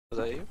Was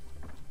that you?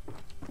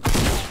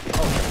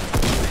 Oh.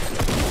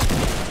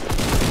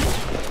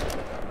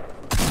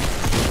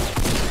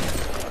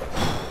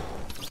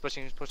 He's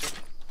pushing, he's pushing.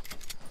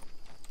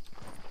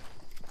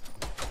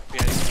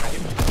 Behind you, behind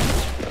you.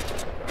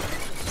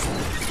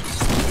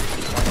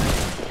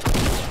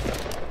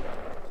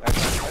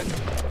 Side.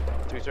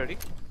 330.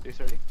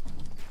 330.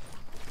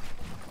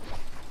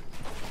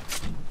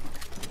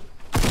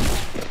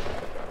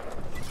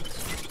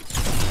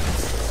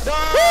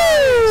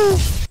 No!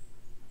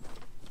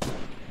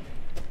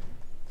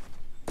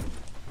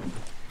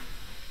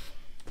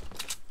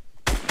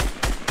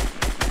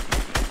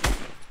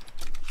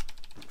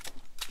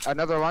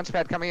 Another launch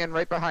pad coming in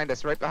right behind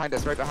us, right behind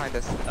us, right behind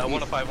us. 1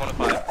 of 5, 1 of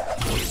 5.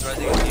 He's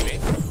resing his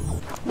teammate.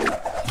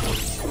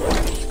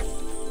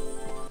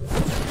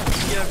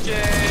 Get him,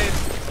 James!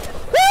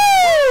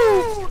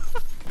 Woo!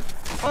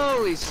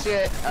 Holy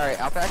shit! Alright,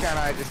 Alpaca and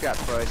I just got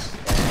pushed,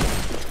 and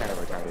he's kind of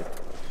retarded.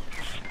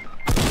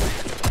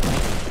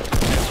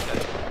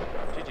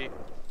 GG.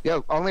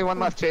 Yo, only one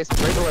left, Chase.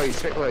 Right below you,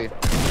 straight below you.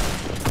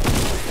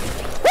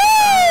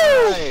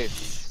 Woo!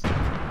 Nice!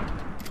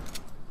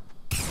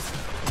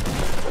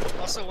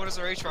 Also, what is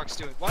our Aatrox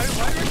doing? Why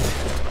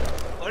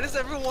does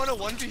everyone want a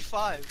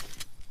 1v5?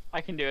 I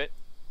can do it.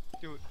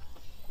 Do it.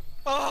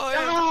 Oh,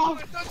 yeah. No!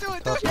 Don't do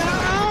it! Don't do it!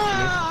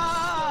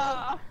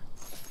 Ah!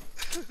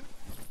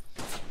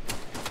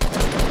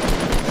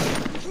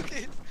 Look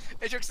at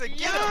Aatrox said,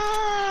 get him!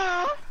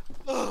 Yeah!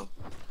 Oh.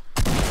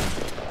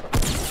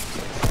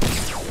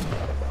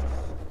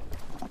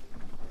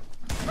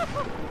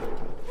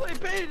 They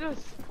baited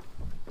us!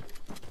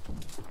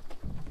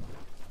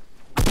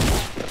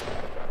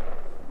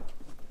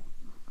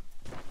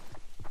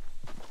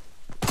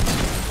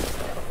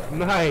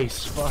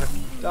 Nice, fuck.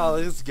 Oh,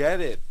 let's get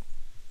it.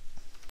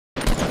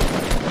 Our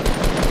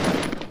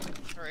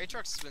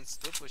Aatrox has been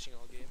still pushing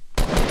all game.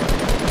 Oh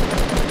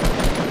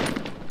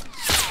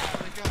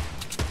my god.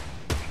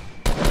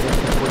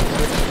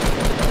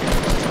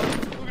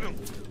 Look at him.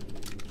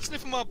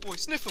 Sniff him up, boy.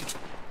 Sniff him.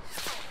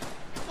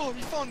 Oh,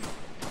 he found him.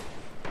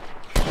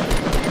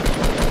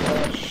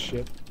 Oh,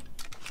 shit.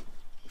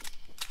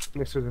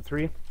 Next to the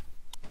 3.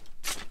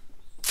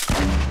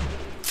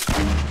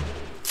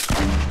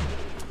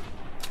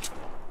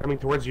 Coming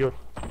towards you.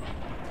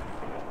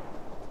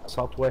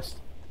 Southwest.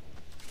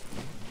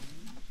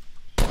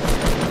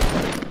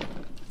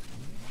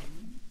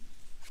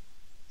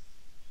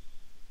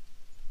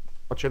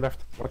 Watch your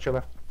left. Watch your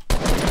left.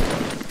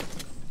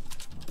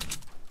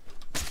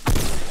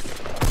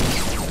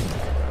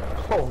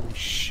 Holy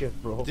shit,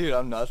 bro. Dude,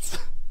 I'm nuts.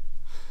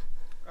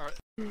 Alright.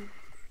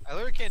 I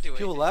literally can't do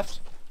anything. People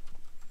left.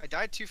 I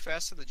died too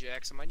fast to the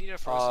Jax. I might need a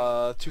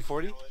frozen.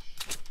 240.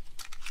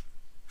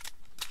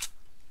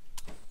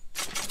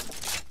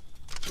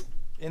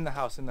 In the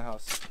house, in the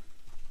house.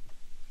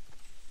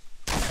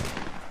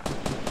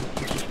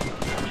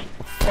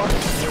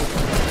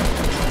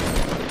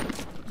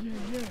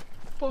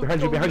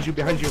 Behind you, behind you,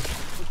 behind you.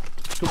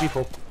 2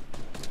 people.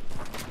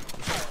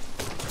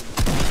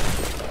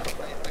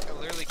 Like, I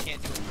literally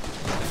can't do it.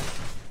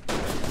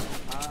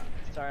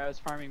 Sorry, I was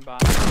farming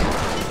bot.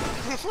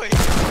 Wait,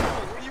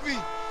 what do you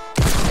mean?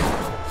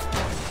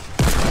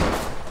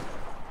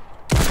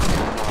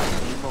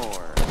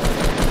 More.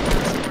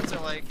 Sports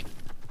are like,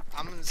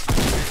 I'm in this.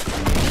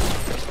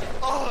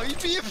 Oh, you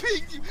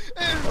BMP'd you!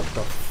 What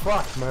the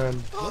fuck, man?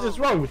 What is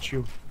wrong with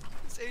you?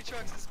 This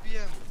Aatrox is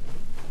BM.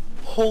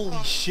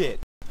 Holy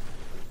shit.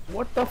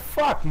 What the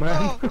fuck,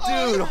 man?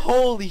 Dude,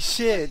 holy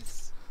shit.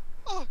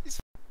 Oh, he's.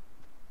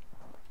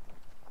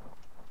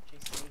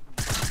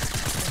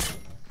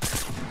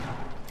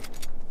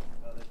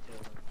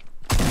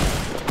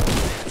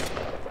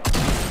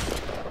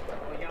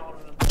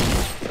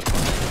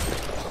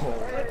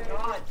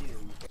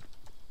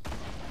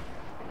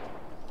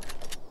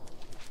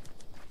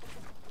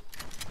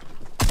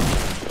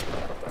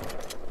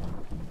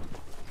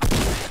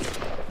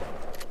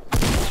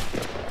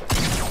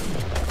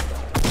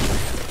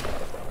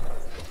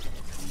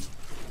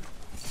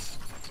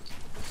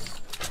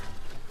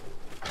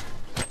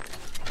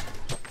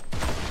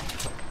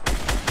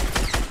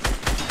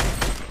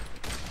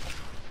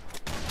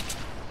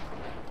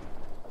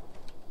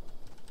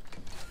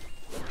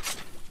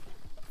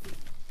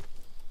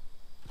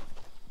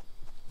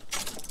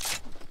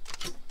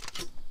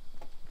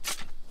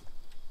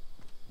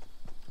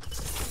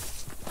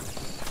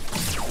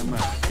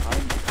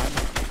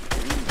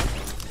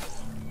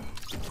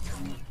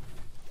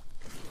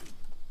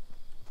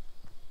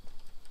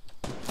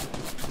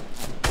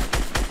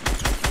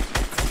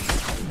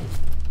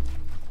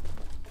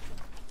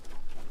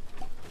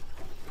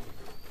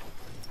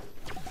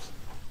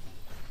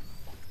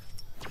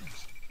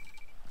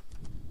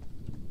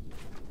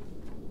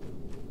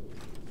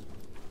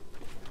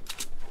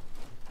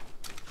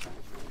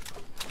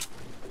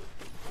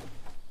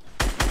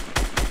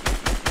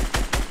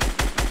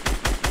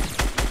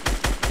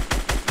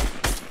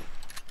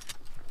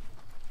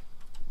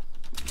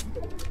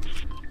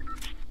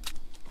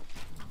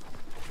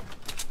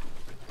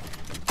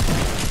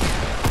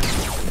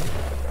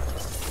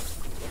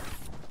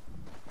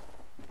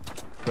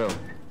 Boom.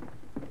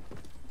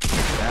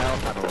 Now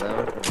I'm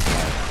alone in the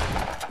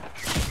house.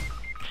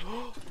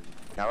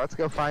 Now let's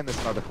go find this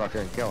motherfucker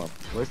and kill him.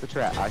 Where's the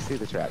trap? I see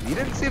the trap. You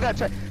didn't see that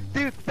trap?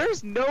 Dude,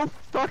 there's no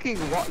fucking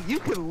you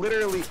can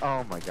literally...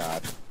 Oh my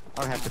god.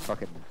 I'll have to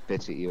fucking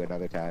bitch at you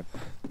another time.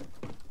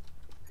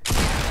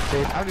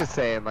 Dude, I'm just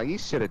saying, like, you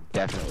should have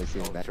definitely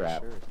seen that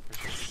trap.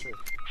 For sure.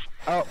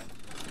 Oh.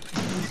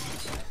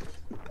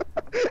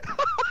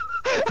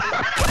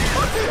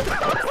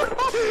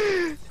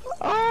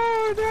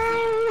 Oh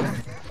no!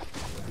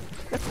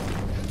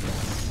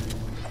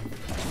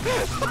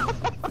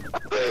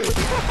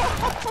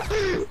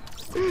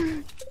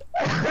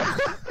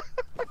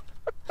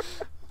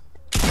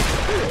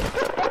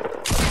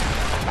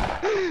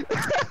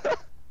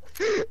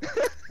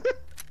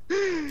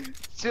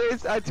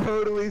 Chase, I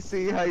totally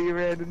see how you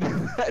ran into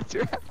that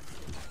trap.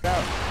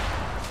 No.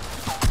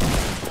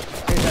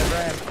 Chase, I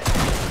ran.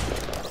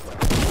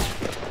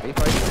 Are you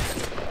fighting?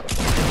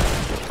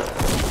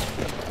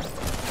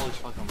 Holy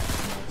fuck, I'm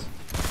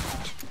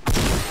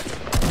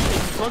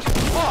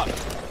Fuck!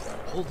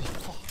 Holy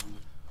fuck.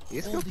 You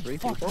just killed 3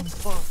 fucking people?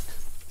 fuck.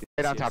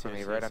 Right on top of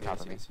me, right on top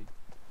of me.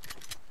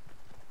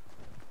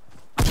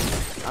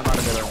 I'm out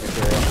of middle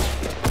material.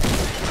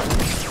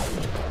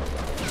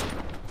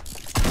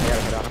 I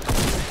gotta hit on him.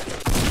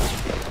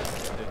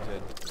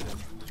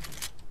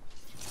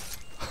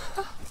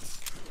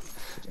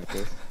 Good job,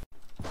 Chase.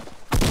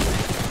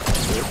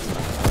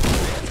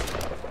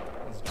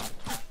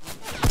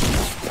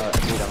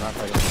 Dude, I'm not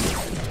fighting.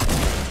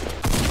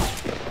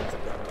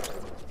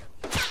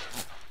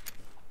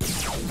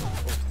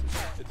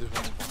 There's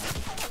one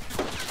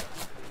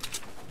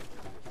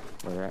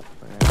Where at?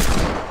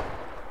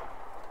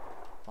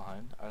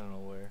 behind. I don't know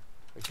where.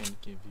 I can't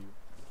give you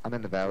I'm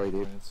in the valley,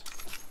 dude. points.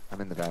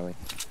 I'm in the valley.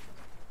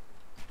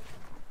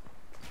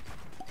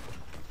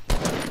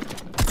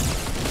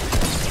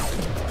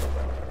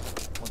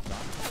 One's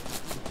not.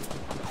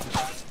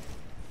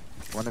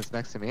 One is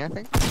next to me, I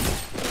think.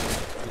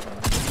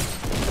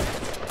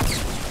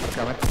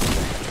 Coming.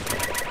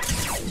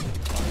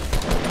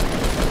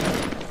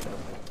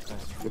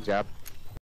 Nice. Good job.